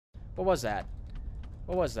What was that?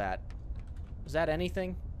 What was that? Was that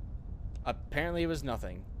anything? Apparently it was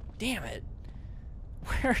nothing. Damn it.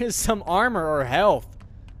 Where is some armor or health?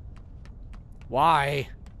 Why?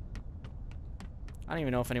 I don't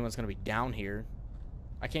even know if anyone's gonna be down here.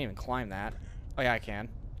 I can't even climb that. Oh yeah, I can.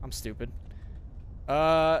 I'm stupid.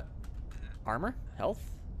 Armor? Health?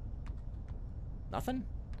 Nothing?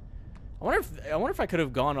 I wonder if I could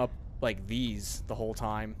have gone up like these the whole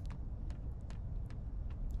time.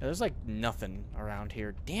 Yeah, there's like nothing around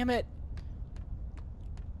here. Damn it.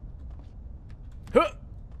 Huh!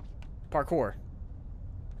 Parkour.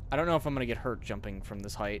 I don't know if I'm gonna get hurt jumping from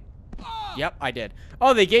this height. Yep, I did.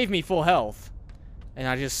 Oh, they gave me full health. And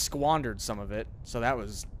I just squandered some of it. So that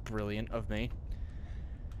was brilliant of me.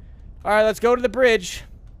 Alright, let's go to the bridge.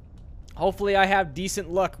 Hopefully I have decent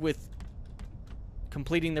luck with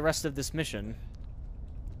completing the rest of this mission.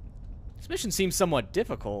 This mission seems somewhat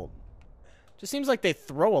difficult. Just seems like they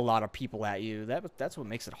throw a lot of people at you. That's what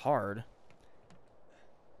makes it hard.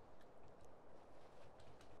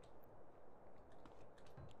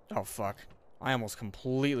 Oh, fuck. I almost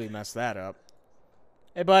completely messed that up.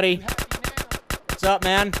 Hey, buddy. What's up,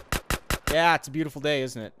 man? Yeah, it's a beautiful day,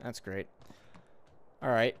 isn't it? That's great.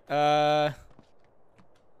 Alright, well,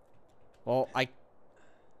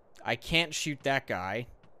 I can't shoot that guy.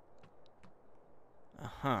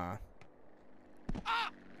 Uh-huh.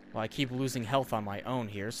 Well, I keep losing health on my own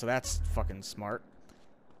here, so that's fucking smart.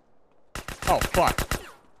 Oh, fuck.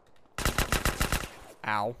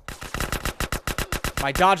 Ow.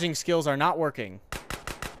 My dodging skills are not working.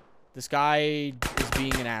 This guy is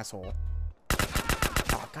being an asshole.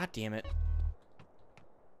 Oh, god damn it.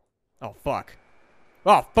 Oh, fuck.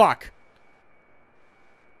 Oh, fuck.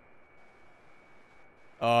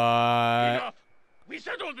 Enough. We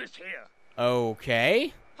settled this here.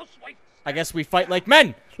 Okay. I guess we fight like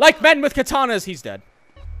men. Like men with katanas. He's dead.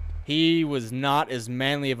 He was not as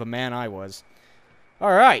manly of a man I was.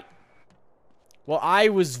 Alright. Well, I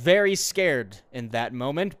was very scared in that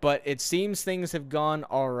moment, but it seems things have gone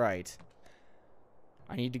alright.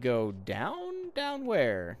 I need to go down? Down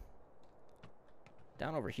where?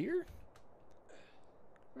 Down over here?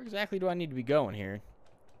 Where exactly do I need to be going here?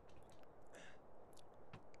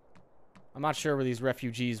 I'm not sure where these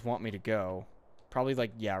refugees want me to go. Probably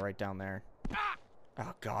like, yeah, right down there.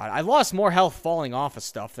 Oh, God. I lost more health falling off of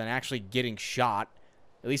stuff than actually getting shot.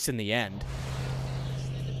 At least in the end.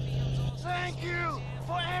 Thank you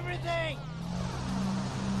for everything.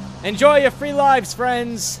 Enjoy your free lives,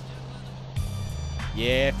 friends.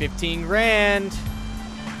 Yeah, 15 grand.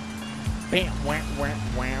 Bam, wah, wah,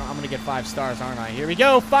 wah. I'm gonna get 5 stars, aren't I? Here we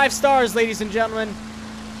go. 5 stars, ladies and gentlemen.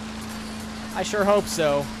 I sure hope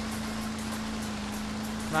so.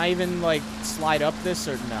 Can I even, like, slide up this?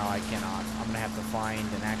 Or no, I cannot. I'm gonna have to find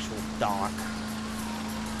an actual dock.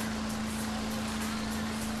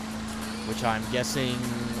 Which I'm guessing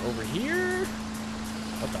over here?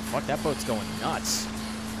 What the fuck? That boat's going nuts.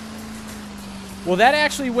 Well, that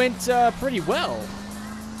actually went pretty well.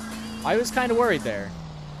 I was kind of worried there.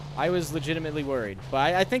 I was legitimately worried.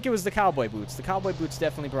 But I think it was the cowboy boots. The cowboy boots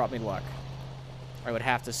definitely brought me luck. I would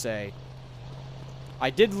have to say. I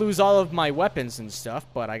did lose all of my weapons and stuff,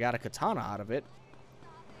 but I got a katana out of it.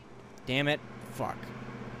 Damn it. Fuck.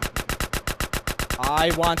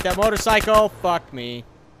 I want that motorcycle. Fuck me.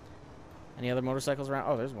 Any other motorcycles around?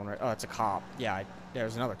 Oh, there's one right. Oh, it's a cop. Yeah,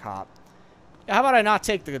 there's another cop. How about I not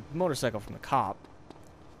take the motorcycle from the cop?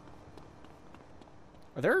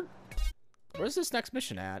 Are there... Where's this next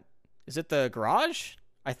mission at? Is it the garage?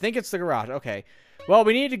 I think it's the garage. Okay. Well,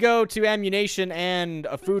 we need to go to ammunition and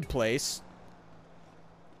a food place.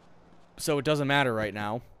 So it doesn't matter right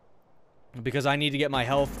now. Because I need to get my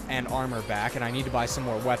health and armor back. And I need to buy some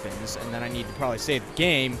more weapons. And then I need to probably save the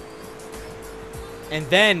game. And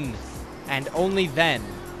then... And only then...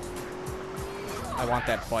 I want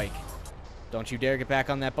that bike. Don't you dare get back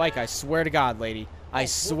on that bike. I swear to God, lady. I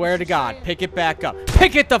swear to God. Pick it back up.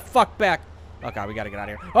 Pick it the fuck back. Oh, God. We gotta get out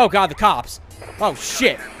of here. Oh, God. The cops. Oh,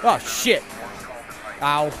 shit. Oh, shit.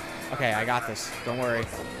 Ow. Okay. I got this. Don't worry.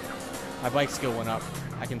 My bike skill went up.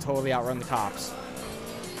 I can totally outrun the cops.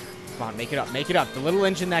 Come on. Make it up. Make it up. The little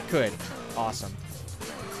engine that could. Awesome.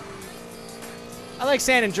 I like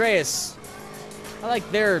San Andreas. I like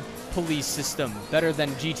their police system better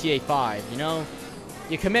than GTA 5, you know?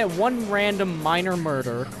 You commit one random minor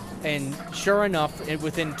murder, and sure enough,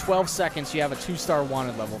 within 12 seconds, you have a 2-star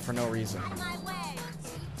wanted level for no reason.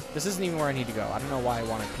 This isn't even where I need to go. I don't know why I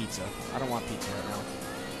wanted pizza. I don't want pizza right now.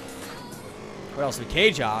 What else? The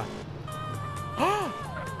Keja.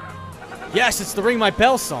 Yes, it's the Ring My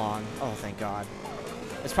Bell song. Oh, thank God.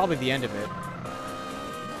 It's probably the end of it.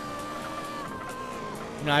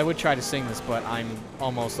 You know, I would try to sing this, but I'm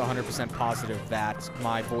almost 100% positive that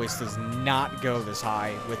my voice does not go this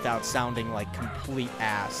high without sounding like complete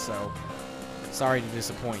ass, so sorry to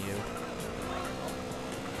disappoint you.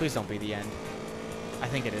 Please don't be the end. I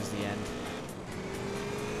think it is the end.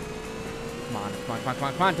 Come on, come on, come on, come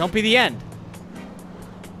on, come on, don't be the end!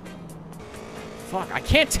 Fuck, I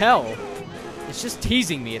can't tell! It's just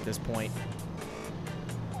teasing me at this point.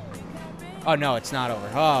 Oh no, it's not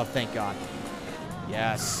over. Oh, thank God.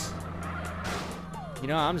 Yes. You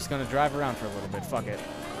know, I'm just gonna drive around for a little bit. Fuck it.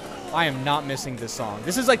 I am not missing this song.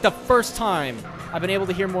 This is like the first time I've been able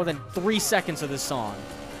to hear more than 3 seconds of this song.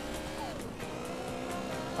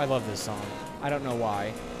 I love this song. I don't know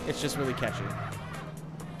why. It's just really catchy.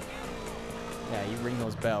 Yeah, you ring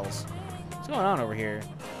those bells. What's going on over here?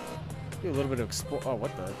 Do a little bit of explore. Oh,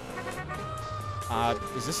 what the?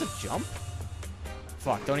 Is this a jump?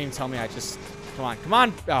 Fuck, don't even tell me I just... Come on, come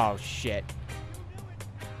on! Oh, shit.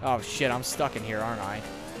 Oh, shit, I'm stuck in here, aren't I?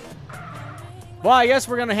 Well, I guess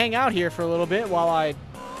we're gonna hang out here for a little bit while I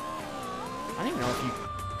don't even know if you...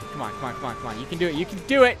 Come on, come on, come on, come on. You can do it, you can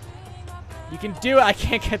do it! You can do it! I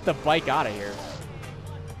can't get the bike out of here.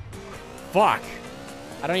 Fuck!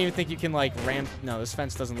 I don't even think you can, like, ram... No, this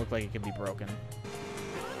fence doesn't look like it can be broken.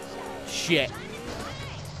 Shit.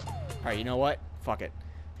 Alright, you know what? Fuck it.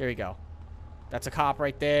 Here we go. That's a cop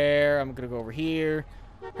right there. I'm gonna go over here.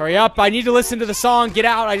 Hurry up. I need to listen to the song. Get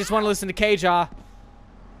out. I just want to listen to K-Jaw.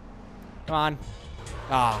 Come on.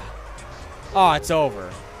 Ah. Oh, it's over,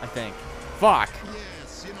 I think. Fuck.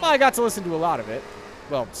 Well, I got to listen to a lot of it.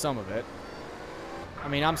 Well, some of it. I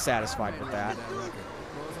mean, I'm satisfied with that.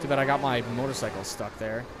 Too bad I got my motorcycle stuck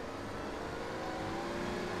there.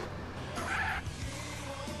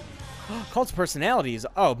 Cult of Personalities.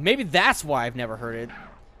 Oh, maybe that's why I've never heard it.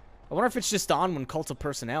 I wonder if it's just on when Cult of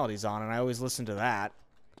Personalities on, and I always listen to that.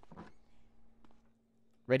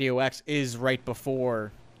 Radio X is right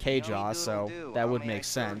before K-Jaw, so that would make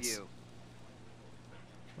sense.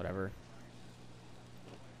 Whatever.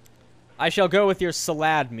 I shall go with your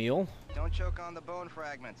salad meal. Don't choke on the bone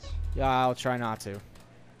fragments. Yeah, I'll try not to.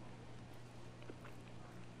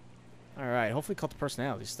 Alright, hopefully Cult of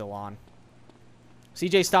Personalities is still on.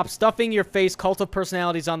 CJ, stop stuffing your face. Cult of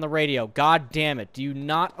Personalities on the radio. God damn it. Do you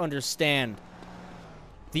not understand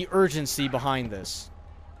the urgency behind this?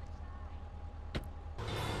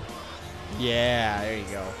 Yeah, there you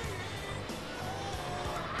go.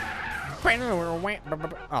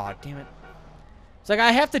 Oh, damn it. It's like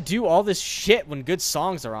I have to do all this shit when good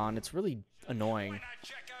songs are on. It's really annoying.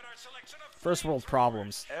 First world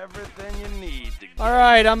problems. Everything you need to get.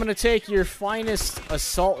 Alright, I'm gonna take your finest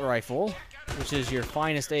assault rifle, which is your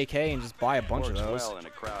finest AK, and just buy a bunch of those. Well in a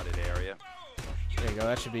crowded area. There you go,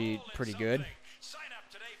 that should be pretty good.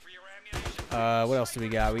 What else do we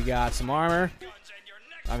got? We got some armor.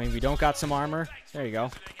 I mean, we don't got some armor. There you go.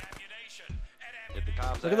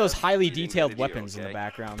 Look at those highly detailed weapons in the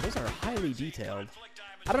background. Those are highly detailed.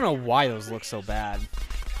 I don't know why those look so bad.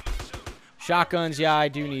 Shotguns, yeah, I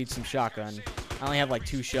do need some shotgun. I only have like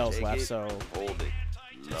 2 shells left, so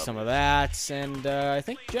get some of that. And I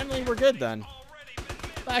think generally we're good then.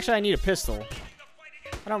 Actually, I need a pistol.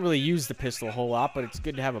 I don't really use the pistol a whole lot, but it's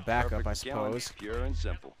good to have a backup, I suppose. Pure and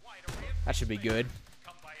simple. That should be good.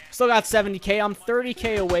 Still got 70k. I'm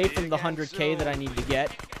 30k away from the 100k that I need to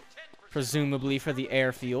get, presumably for the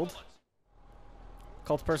airfield.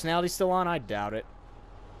 Cult of Personality still on? I doubt it.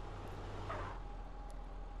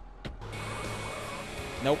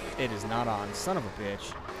 Nope, it is not on. Son of a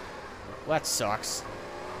bitch. Well, that sucks.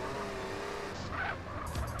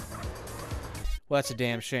 Well, that's a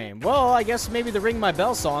damn shame. Well, I guess maybe the Ring My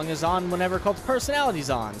Bell song is on whenever Cult of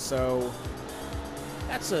Personality's on, so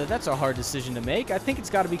that's a hard decision to make. I think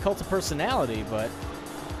it's got to be Cult of Personality, but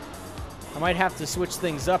I might have to switch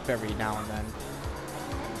things up every now and then.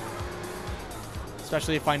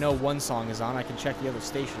 Especially if I know one song is on, I can check the other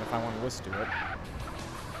station if I want to listen to it.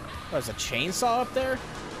 Oh, there's a chainsaw up there?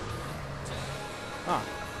 Huh.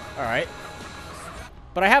 Alright.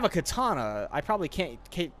 But I have a katana. I probably can't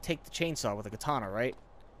take the chainsaw with a katana, right?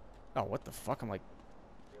 Oh, what the fuck? I'm like...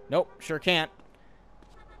 Nope, sure can't.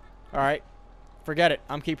 Alright. Forget it.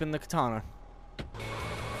 I'm keeping the katana.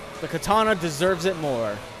 The katana deserves it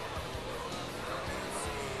more.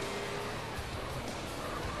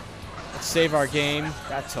 Let's save our game.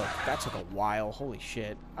 That took a while. Holy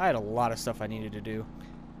shit. I had a lot of stuff I needed to do.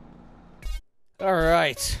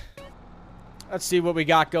 Alright. Let's see what we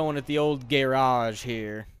got going at the old garage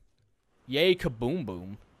here. Yay, kaboom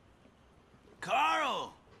boom.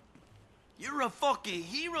 Carl! You're a fucking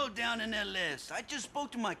hero down in that list. I just spoke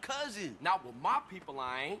to my cousin. Not with my people,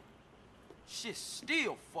 I ain't. Shit's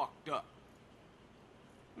still fucked up.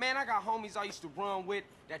 Man, I got homies I used to run with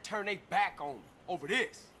that turn their back on me over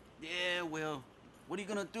this. Yeah, well, what are you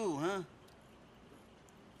gonna do, huh?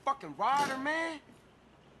 Fucking Ryder, man.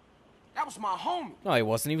 That was my homie. No, he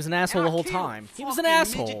wasn't. He was an asshole And the I whole killed him. time. He was an Fucking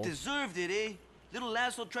asshole. midget deserved it, eh? Little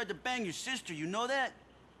asshole tried to bang your sister, you know that?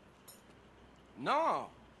 No.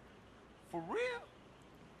 For real?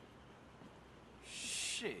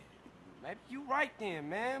 Shit. Maybe you right then,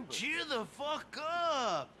 man, but... Cheer the fuck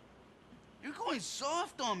up! You're going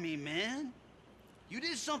soft on me, man. You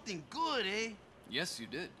did something good, eh? Yes, you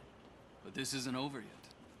did. But this isn't over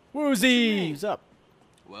yet. Woozy! What's up?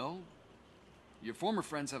 Well, your former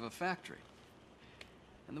friends have a factory.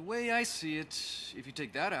 And the way I see it, if you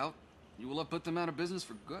take that out, you will have put them out of business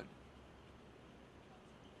for good.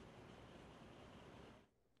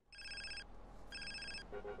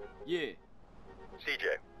 Yeah.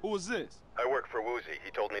 CJ, Who was this? I work for Woozy.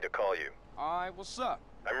 He told me to call you. Alright, what's up?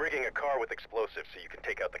 I'm rigging a car with explosives so you can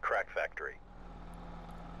take out the crack factory.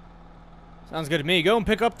 Sounds good to me. Go and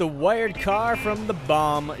pick up the wired car from the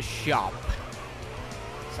bomb shop.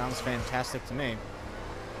 Sounds fantastic to me.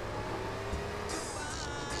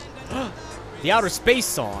 The outer space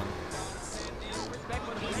song.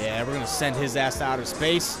 Yeah, we're gonna send his ass to outer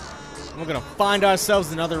space. And we're gonna find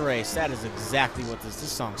ourselves another race. That is exactly what this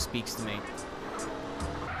song speaks to me.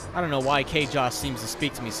 I don't know why K-Josh seems to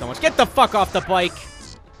speak to me so much. Get the fuck off the bike!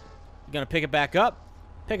 You gonna pick it back up?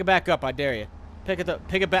 Pick it back up, I dare you. Pick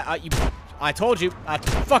it back. I told you. I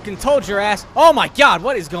fucking told your ass. Oh my god,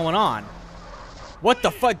 what is going on? What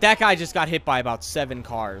the fuck? That guy just got hit by about 7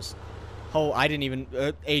 cars. Oh, I didn't even...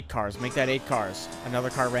 8 cars. Make that 8 cars. Another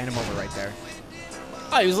car ran him over right there.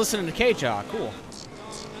 Oh, he was listening to K-Jaw. Cool.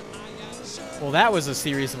 Well, that was a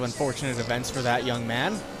series of unfortunate events for that young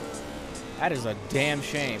man. That is a damn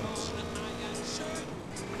shame.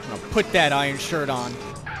 I'm gonna put that iron shirt on.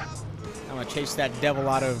 I'm gonna chase that devil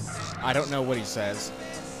out of... I don't know what he says.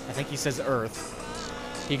 I think he says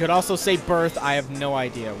Earth. He could also say birth. I have no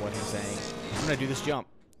idea what he's saying. I'm gonna do this jump.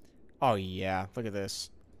 Oh, yeah. Look at this.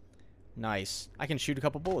 Nice. I can shoot a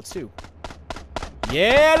couple bullets, too.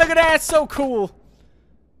 Yeah, look at that. So cool.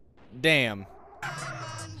 Damn.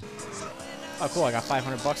 Oh, cool. I got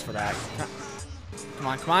 500 bucks for that. Come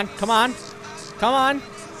on, come on, come on. Come on.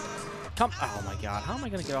 Come. Oh, my God. How am I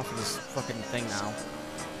going to get off of this fucking thing now?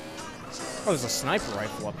 Oh, there's a sniper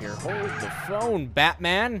rifle up here. Hold the phone,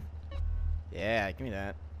 Batman. Yeah, give me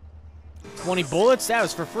that. 20 bullets? That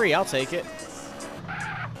was for free. I'll take it.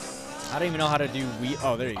 I don't even know how to do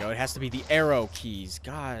oh, there you go. It has to be the arrow keys.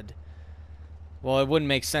 God. Well, it wouldn't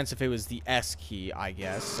make sense if it was the S key, I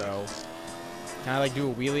guess. So, can I, like,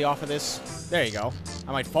 do a wheelie off of this? There you go.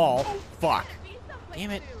 I might fall. Fuck. Damn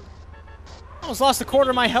it. I almost lost a quarter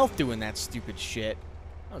of my health doing that stupid shit.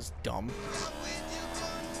 That was dumb.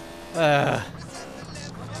 The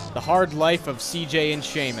hard life of CJ and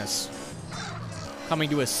Seamus. Coming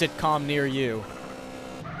to a sitcom near you.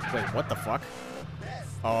 Wait, what the fuck?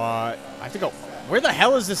 I have to go. Where the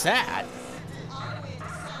hell is this at?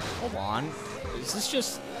 Hold on. Is this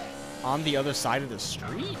just on the other side of the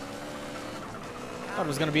street? I thought it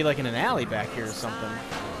was going to be like in an alley back here or something.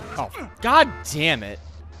 Oh, god damn it.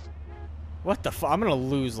 What the fuck? I'm going to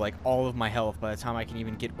lose like all of my health by the time I can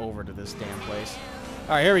even get over to this damn place.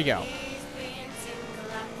 Alright, here we go.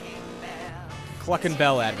 Cluck and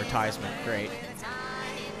Bell advertisement. Great.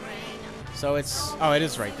 So it's... Oh, it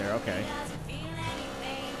is right there. Okay.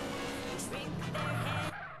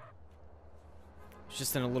 It's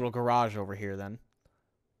just in a little garage over here, then.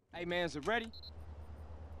 Hey, man, is it ready?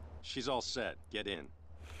 She's all set. Get in.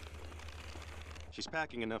 She's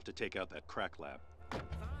packing enough to take out that crack lab.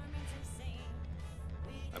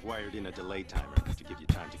 I've wired in a delay timer to give you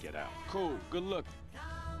time to get out. Cool. Good luck.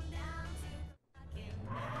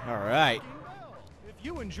 Alright. If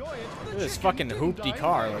you enjoy it, Look at this fucking hoopty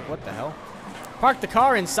car. Like, what the hell? Park the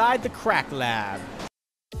car inside the crack lab.